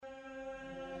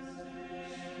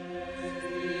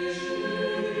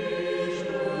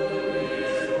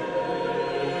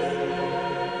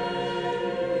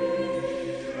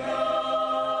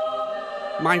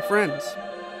My friends,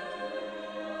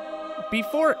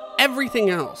 before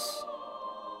everything else,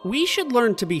 we should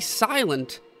learn to be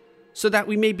silent so that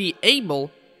we may be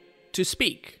able to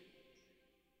speak.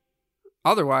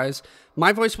 Otherwise,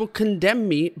 my voice will condemn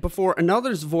me before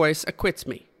another's voice acquits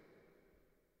me.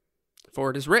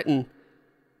 For it is written,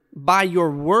 "By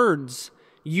your words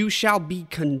you shall be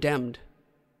condemned."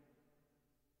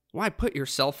 Why put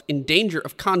yourself in danger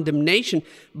of condemnation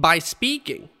by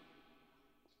speaking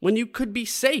when you could be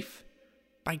safe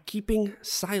by keeping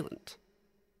silent?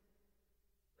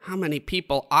 How many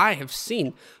people I have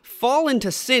seen fall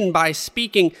into sin by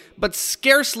speaking, but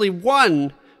scarcely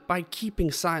one by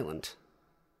keeping silent.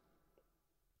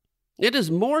 It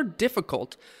is more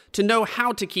difficult to know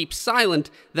how to keep silent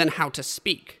than how to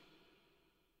speak.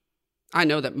 I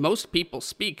know that most people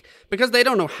speak because they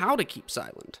don't know how to keep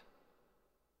silent.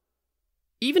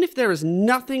 Even if there is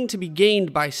nothing to be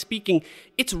gained by speaking,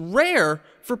 it's rare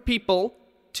for people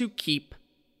to keep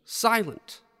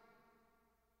silent.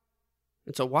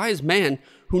 It's a wise man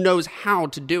who knows how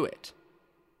to do it.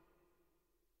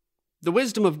 The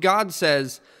wisdom of God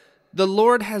says, "The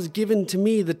Lord has given to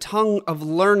me the tongue of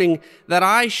learning, that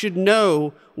I should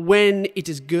know when it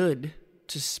is good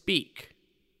to speak."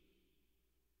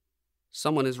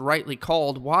 Someone is rightly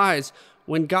called wise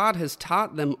when God has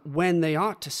taught them when they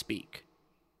ought to speak.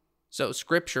 So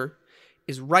Scripture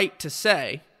is right to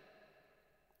say,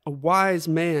 "A wise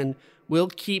man will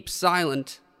keep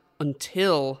silent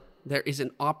until there is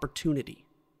an opportunity."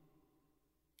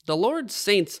 The Lord's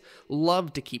saints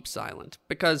loved to keep silent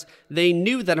because they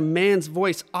knew that a man's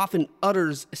voice often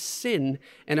utters sin,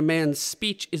 and a man's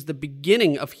speech is the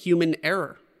beginning of human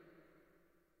error.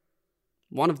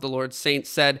 One of the Lord's saints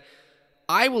said,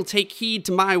 "I will take heed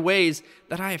to my ways,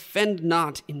 that I offend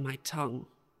not in my tongue."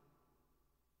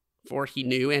 For he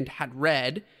knew and had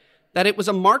read that it was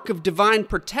a mark of divine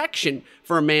protection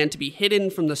for a man to be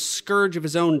hidden from the scourge of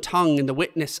his own tongue and the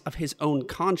witness of his own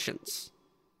conscience.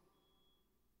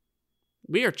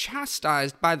 We are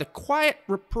chastised by the quiet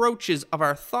reproaches of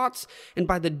our thoughts and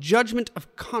by the judgment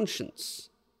of conscience.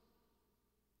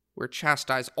 We're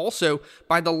chastised also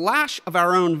by the lash of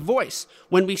our own voice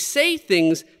when we say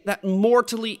things that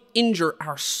mortally injure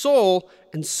our soul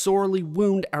and sorely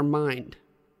wound our mind.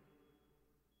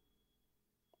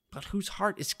 But whose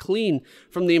heart is clean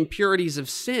from the impurities of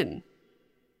sin?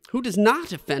 Who does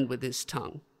not offend with his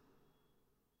tongue?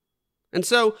 And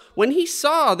so, when he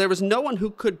saw there was no one who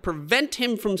could prevent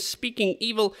him from speaking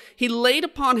evil, he laid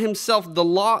upon himself the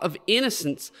law of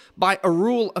innocence by a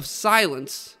rule of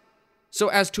silence, so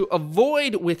as to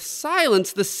avoid with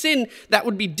silence the sin that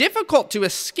would be difficult to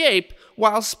escape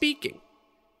while speaking.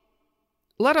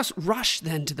 Let us rush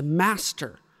then to the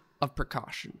master of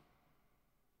precaution.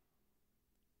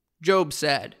 Job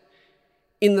said,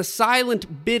 "In the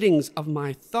silent biddings of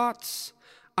my thoughts,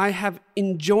 I have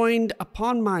enjoined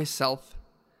upon myself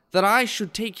that I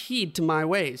should take heed to my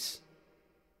ways."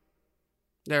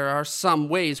 There are some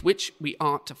ways which we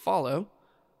ought to follow.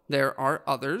 There are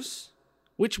others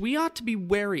which we ought to be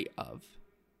wary of.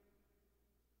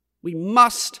 We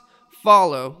must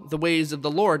follow the ways of the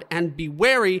Lord and be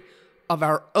wary of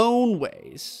our own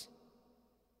ways.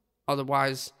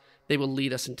 Otherwise, they will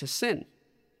lead us into sin.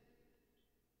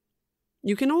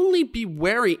 You can only be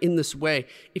wary in this way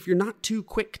if you're not too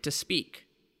quick to speak.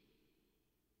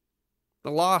 The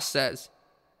law says,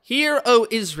 "Hear, O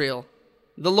Israel,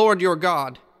 the Lord your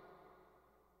God."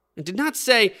 It did not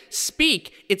say,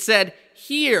 "Speak," it said,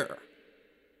 "Hear."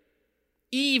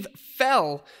 Eve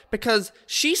fell because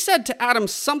she said to Adam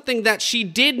something that she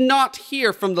did not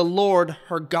hear from the Lord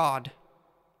her God.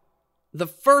 The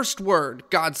first word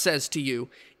God says to you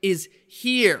is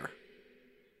 "hear."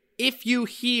 If you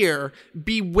hear,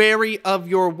 be wary of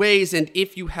your ways, and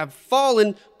if you have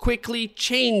fallen, quickly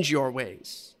change your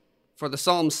ways. For the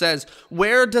psalm says,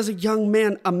 "Where does a young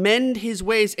man amend his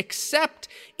ways except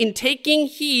in taking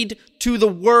heed to the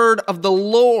word of the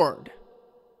Lord?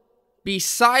 Be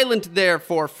silent,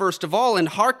 therefore, first of all, and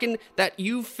hearken that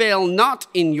you fail not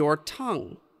in your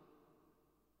tongue."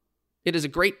 It is a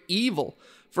great evil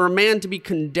for a man to be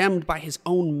condemned by his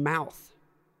own mouth.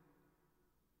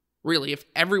 Really, if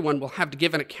everyone will have to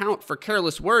give an account for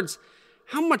careless words,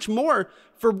 how much more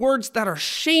for words that are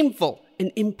shameful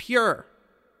and impure?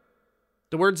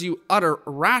 The words you utter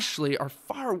rashly are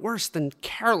far worse than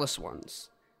careless ones.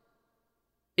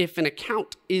 If an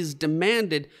account is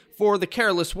demanded for the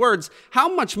careless words, how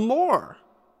much more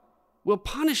will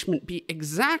punishment be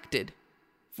exacted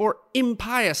for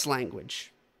impious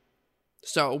language?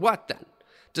 So what then?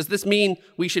 Does this mean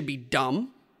we should be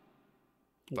dumb?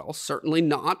 Well, certainly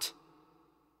not.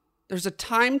 There's a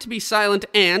time to be silent,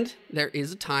 and there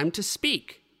is a time to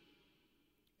speak.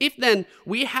 If then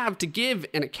we have to give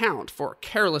an account for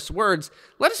careless words,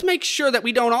 let us make sure that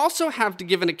we don't also have to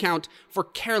give an account for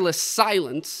careless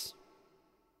silence.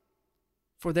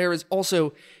 For there is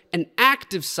also an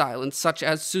active silence such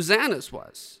as Susanna's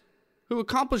was, who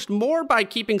accomplished more by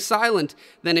keeping silent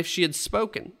than if she had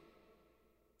spoken.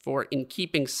 For in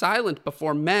keeping silent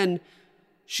before men,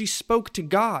 she spoke to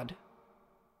God,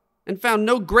 and found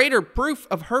no greater proof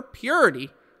of her purity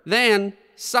than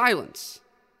silence.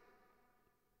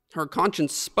 Her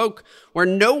conscience spoke where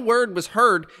no word was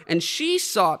heard, and she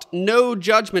sought no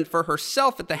judgment for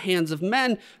herself at the hands of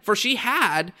men, for she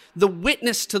had the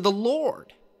witness to the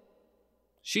Lord.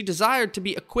 She desired to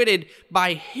be acquitted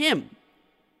by him.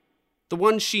 The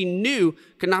one she knew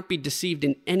could not be deceived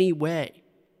in any way.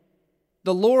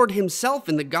 The Lord himself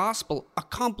in the gospel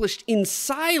accomplished in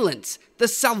silence the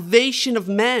salvation of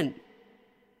men.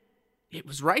 It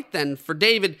was right then for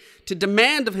David to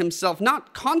demand of himself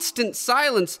not constant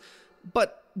silence,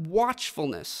 but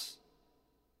watchfulness.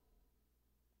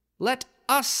 Let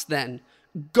us then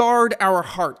guard our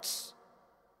hearts.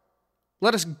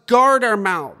 Let us guard our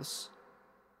mouths.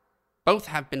 Both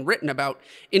have been written about.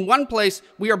 In one place,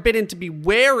 we are bidden to be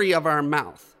wary of our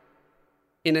mouth.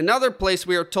 In another place,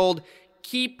 we are told,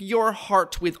 keep your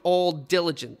heart with all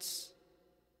diligence.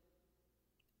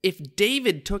 If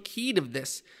David took heed of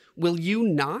this, will you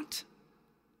not?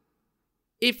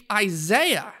 If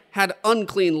Isaiah had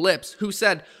unclean lips, who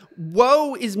said,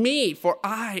 woe is me, for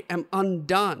I am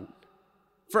undone.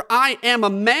 For I am a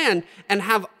man and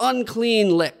have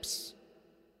unclean lips.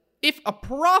 If a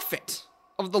prophet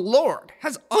of the Lord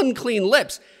has unclean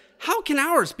lips, how can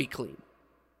ours be clean?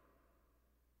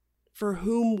 For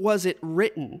whom was it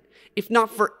written, if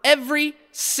not for every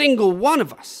single one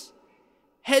of us?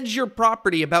 Hedge your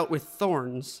property about with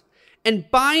thorns,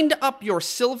 and bind up your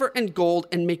silver and gold,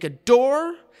 and make a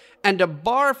door and a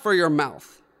bar for your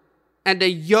mouth, and a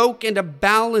yoke and a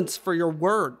balance for your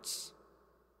words.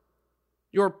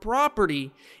 Your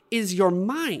property is your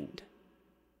mind.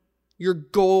 Your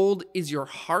gold is your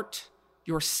heart.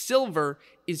 Your silver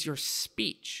is your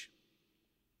speech.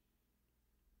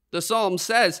 The psalm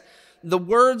says, the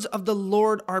words of the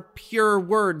Lord are pure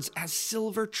words, as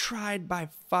silver tried by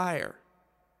fire.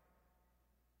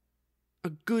 A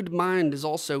good mind is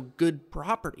also good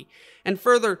property. And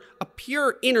further, a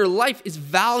pure inner life is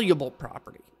valuable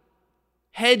property.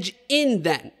 Hedge in,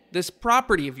 then, this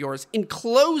property of yours.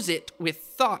 Enclose it with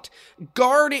thought.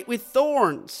 Guard it with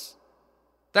thorns.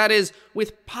 That is,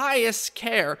 with pious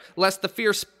care, lest the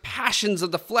fierce passions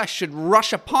of the flesh should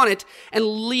rush upon it and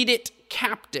lead it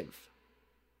captive.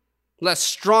 Lest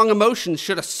strong emotions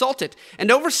should assault it,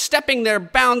 and overstepping their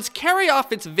bounds, carry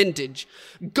off its vintage.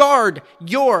 Guard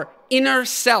your inner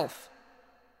self.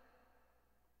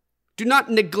 Do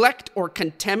not neglect or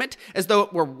contemn it as though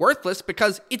it were worthless,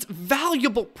 because it's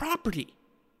valuable property.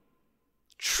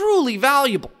 Truly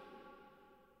valuable.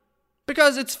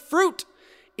 Because its fruit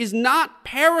is not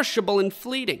perishable and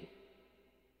fleeting,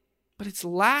 but it's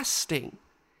lasting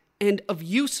and of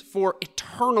use for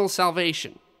eternal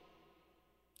salvation.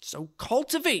 So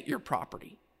cultivate your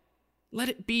property. Let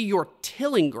it be your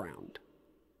tilling ground.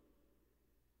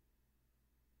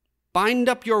 Bind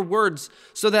up your words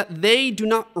so that they do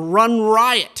not run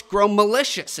riot, grow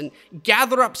malicious, and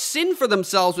gather up sin for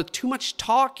themselves with too much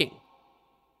talking.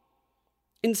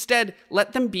 Instead,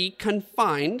 let them be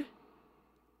confined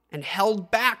and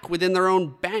held back within their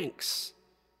own banks.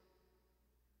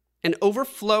 An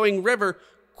overflowing river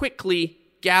quickly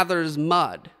gathers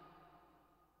mud.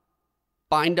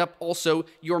 Bind up also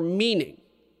your meaning.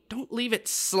 Don't leave it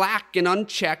slack and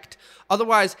unchecked,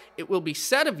 otherwise it will be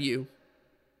said of you,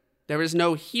 there is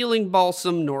no healing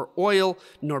balsam, nor oil,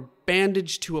 nor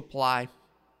bandage to apply.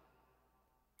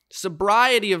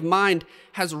 Sobriety of mind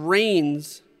has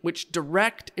reins which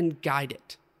direct and guide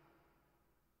it.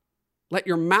 Let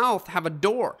your mouth have a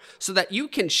door so that you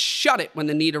can shut it when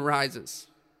the need arises.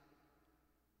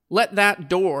 Let that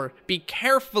door be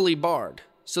carefully barred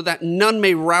so that none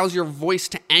may rouse your voice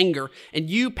to anger and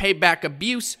you pay back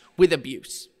abuse with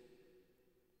abuse.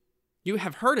 You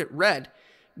have heard it read,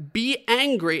 be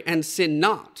angry and sin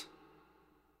not.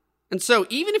 And so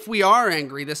even if we are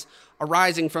angry, this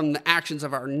arising from the actions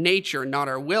of our nature, not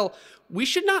our will, we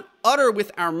should not utter with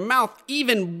our mouth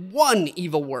even one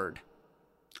evil word.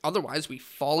 Otherwise, we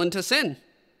fall into sin.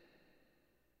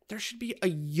 There should be a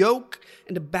yoke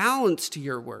and a balance to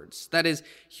your words. That is,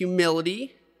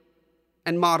 humility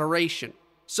and moderation.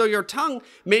 So your tongue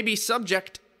may be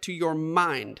subject to your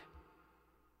mind.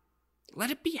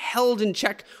 Let it be held in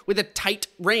check with a tight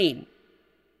rein.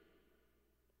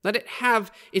 Let it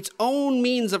have its own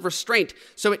means of restraint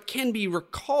so it can be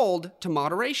recalled to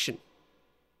moderation.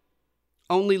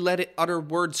 Only let it utter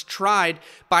words tried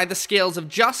by the scales of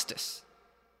justice,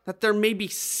 that there may be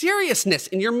seriousness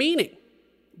in your meaning,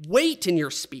 weight in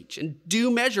your speech, and due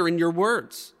measure in your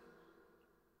words.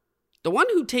 The one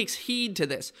who takes heed to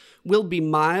this will be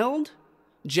mild,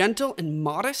 gentle, and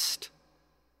modest.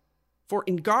 For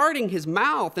in guarding his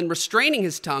mouth and restraining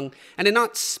his tongue, and in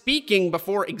not speaking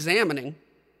before examining,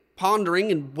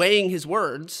 pondering and weighing his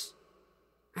words,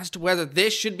 as to whether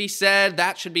this should be said,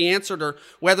 that should be answered, or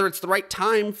whether it's the right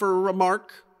time for a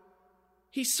remark,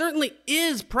 he certainly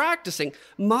is practicing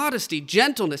modesty,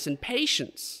 gentleness, and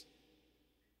patience.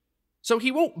 So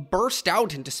he won't burst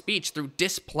out into speech through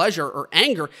displeasure or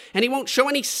anger, and he won't show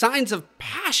any signs of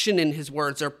passion in his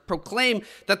words or proclaim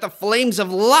that the flames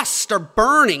of lust are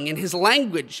burning in his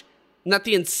language and that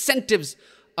the incentives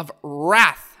of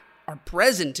wrath are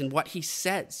present in what he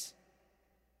says.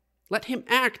 Let him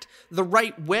act the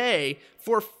right way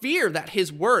for fear that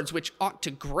his words, which ought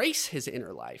to grace his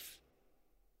inner life,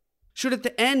 should at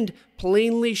the end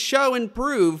plainly show and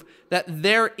prove that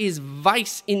there is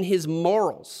vice in his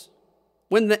morals.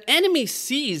 When the enemy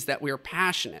sees that we are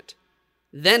passionate,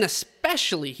 then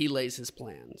especially he lays his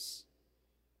plans.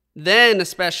 Then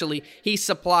especially he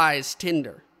supplies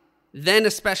tinder. Then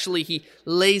especially he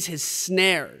lays his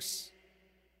snares.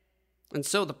 And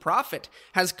so the prophet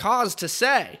has cause to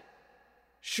say,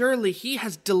 surely he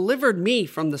has delivered me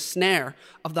from the snare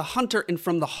of the hunter and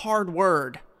from the hard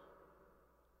word.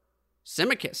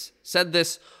 Symmachus said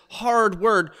this hard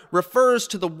word refers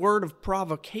to the word of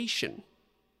provocation.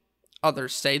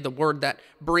 Others say the word that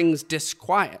brings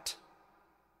disquiet.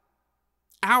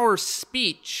 Our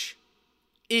speech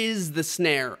is the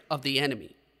snare of the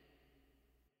enemy.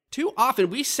 Too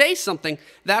often we say something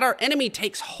that our enemy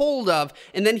takes hold of,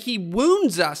 and then he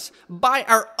wounds us by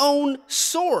our own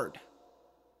sword.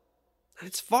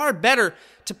 It's far better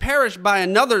to perish by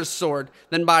another's sword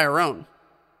than by our own.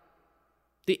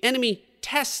 The enemy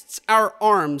tests our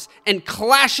arms and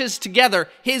clashes together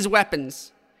his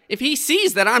weapons. If he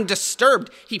sees that I'm disturbed,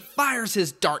 he fires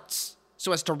his darts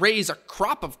so as to raise a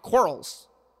crop of quarrels.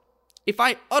 If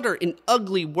I utter an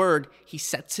ugly word, he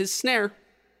sets his snare.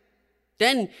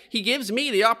 Then he gives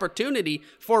me the opportunity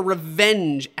for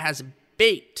revenge as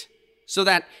bait, so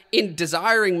that in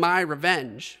desiring my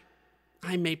revenge,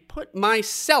 I may put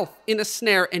myself in a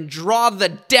snare and draw the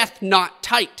death knot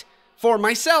tight for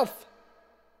myself.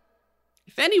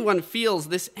 If anyone feels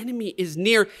this enemy is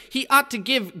near, he ought to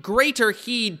give greater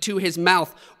heed to his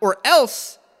mouth, or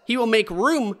else he will make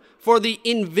room for the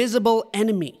invisible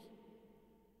enemy.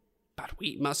 But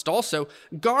we must also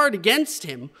guard against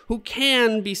him who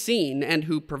can be seen and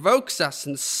who provokes us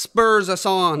and spurs us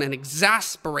on and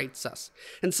exasperates us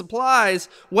and supplies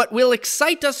what will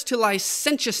excite us to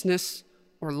licentiousness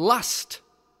or lust.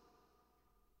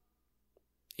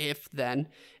 If, then,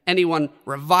 anyone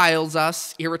reviles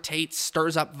us, irritates,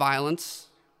 stirs up violence,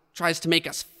 tries to make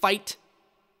us fight,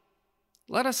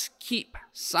 let us keep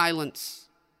silence.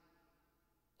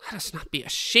 Let us not be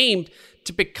ashamed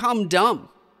to become dumb.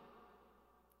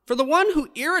 For the one who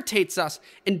irritates us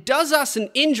and does us an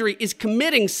injury is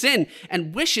committing sin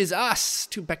and wishes us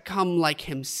to become like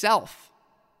himself.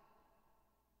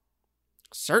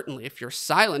 Certainly, if you're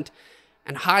silent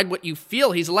and hide what you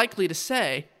feel, he's likely to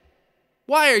say,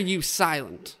 "Why are you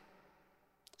silent?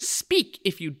 Speak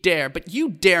if you dare, but you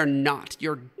dare not.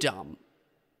 You're dumb.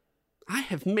 I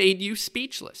have made you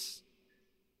speechless."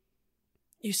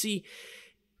 You see,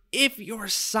 if you're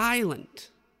silent,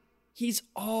 he's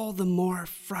all the more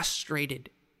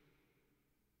frustrated.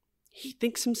 He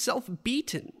thinks himself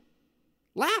beaten,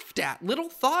 laughed at, little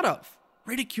thought of,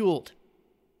 ridiculed.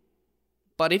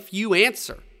 But if you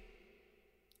answer,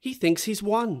 he thinks he's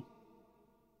won,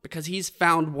 because he's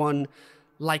found one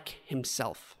like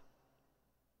himself.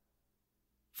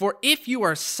 For if you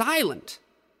are silent,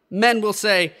 men will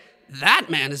say, "That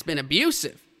man has been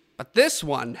abusive, but this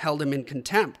one held him in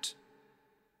contempt."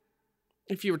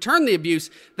 If you return the abuse,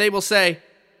 they will say,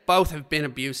 "Both have been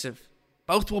abusive.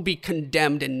 Both will be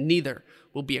condemned, and neither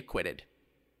will be acquitted."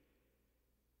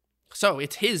 So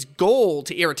it's his goal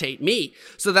to irritate me,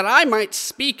 so that I might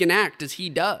speak and act as he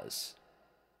does.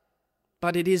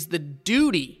 But it is the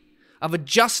duty of a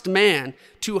just man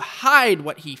to hide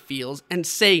what he feels and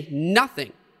say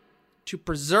nothing, to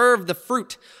preserve the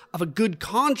fruit of a good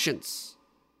conscience,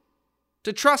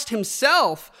 to trust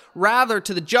himself rather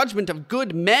to the judgment of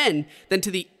good men than to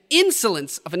the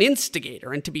insolence of an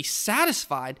instigator, and to be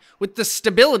satisfied with the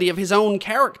stability of his own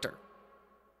character.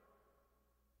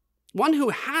 One who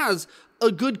has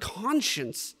a good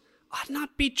conscience ought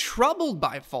not be troubled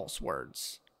by false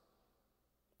words,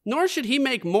 nor should he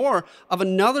make more of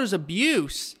another's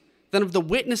abuse than of the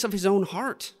witness of his own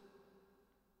heart.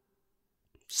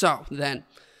 So, then,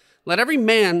 let every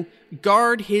man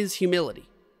guard his humility.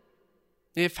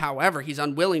 If, however, he's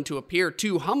unwilling to appear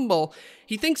too humble,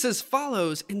 he thinks as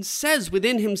follows and says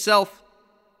within himself,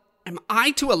 "Am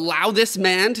I to allow this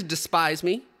man to despise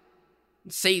me?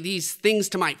 And say these things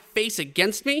to my face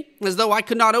against me, as though I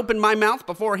could not open my mouth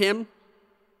before him?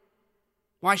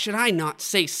 Why should I not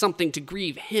say something to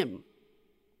grieve him?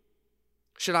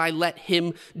 Should I let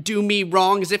him do me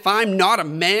wrong as if I'm not a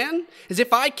man? As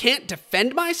if I can't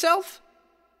defend myself?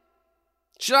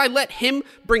 Should I let him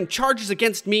bring charges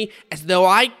against me as though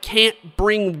I can't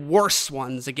bring worse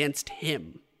ones against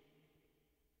him?"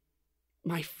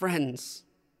 My friends,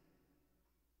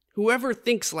 whoever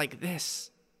thinks like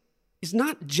this is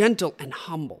not gentle and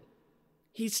humble.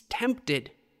 He's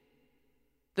tempted.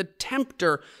 The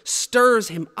tempter stirs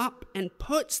him up and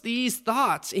puts these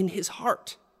thoughts in his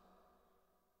heart.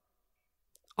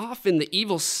 Often the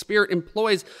evil spirit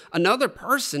employs another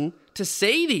person to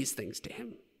say these things to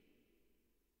him.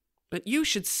 But you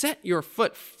should set your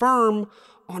foot firm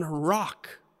on a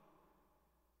rock.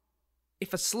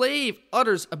 If a slave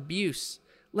utters abuse,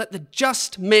 let the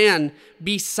just man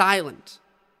be silent.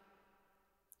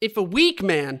 If a weak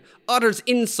man utters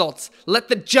insults, let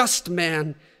the just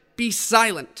man be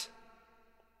silent.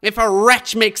 If a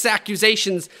wretch makes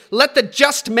accusations, let the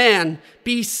just man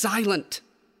be silent.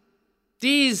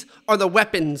 These are the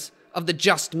weapons of the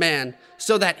just man,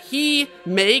 so that he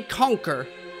may conquer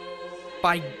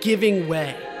by giving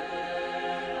way.